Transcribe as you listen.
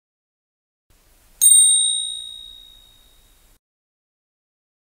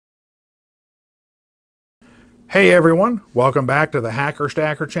Hey everyone, welcome back to the Hacker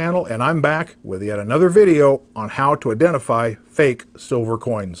Stacker channel, and I'm back with yet another video on how to identify fake silver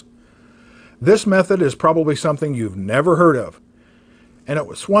coins. This method is probably something you've never heard of, and it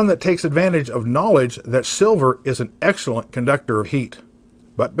was one that takes advantage of knowledge that silver is an excellent conductor of heat.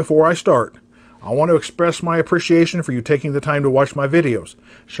 But before I start, I want to express my appreciation for you taking the time to watch my videos.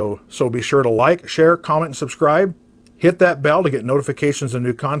 So be sure to like, share, comment, and subscribe. Hit that bell to get notifications of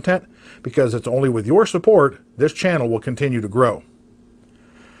new content, because it's only with your support this channel will continue to grow.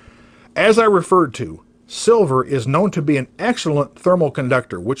 As I referred to, silver is known to be an excellent thermal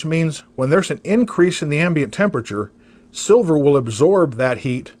conductor, which means when there's an increase in the ambient temperature, silver will absorb that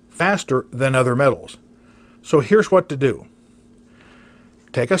heat faster than other metals. So here's what to do.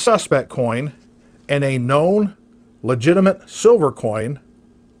 Take a suspect coin and a known legitimate silver coin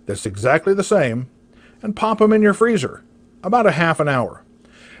that's exactly the same, and pop them in your freezer about a half an hour.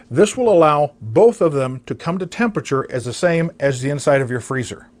 This will allow both of them to come to temperature as the same as the inside of your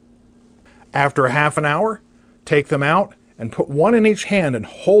freezer. After a half an hour, take them out and put one in each hand and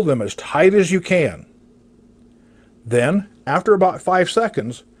hold them as tight as you can. Then, after about 5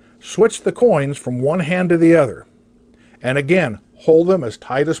 seconds, switch the coins from one hand to the other. And again, hold them as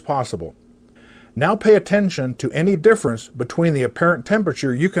tight as possible. Now pay attention to any difference between the apparent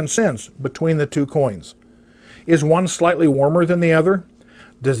temperature you can sense between the two coins. Is one slightly warmer than the other?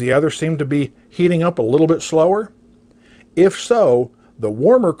 Does the other seem to be heating up a little bit slower? If so, the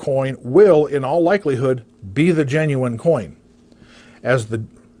warmer coin will, in all likelihood, be the genuine coin, as the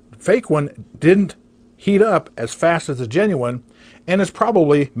fake one didn't heat up as fast as the genuine and is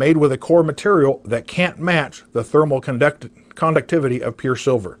probably made with a core material that can't match the thermal conductivity of pure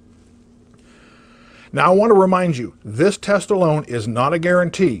silver. Now I want to remind you, this test alone is not a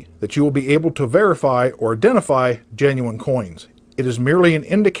guarantee that you will be able to verify or identify genuine coins. It is merely an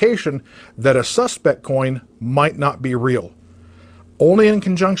indication that a suspect coin might not be real. Only in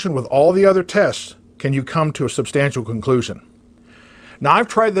conjunction with all the other tests can you come to a substantial conclusion. Now I've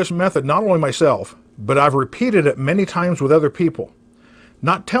tried this method not only myself, but I've repeated it many times with other people,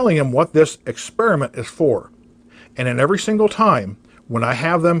 not telling them what this experiment is for. And in every single time, when I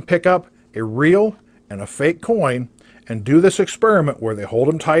have them pick up a real and a fake coin and do this experiment where they hold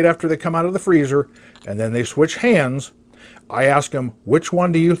them tight after they come out of the freezer and then they switch hands, I ask them, which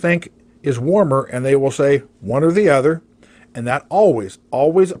one do you think is warmer? And they will say one or the other. And that always,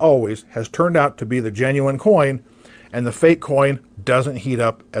 always, always has turned out to be the genuine coin, and the fake coin doesn't heat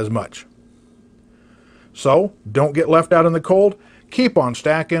up as much. So don't get left out in the cold. Keep on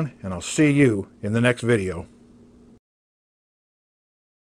stacking, and I'll see you in the next video.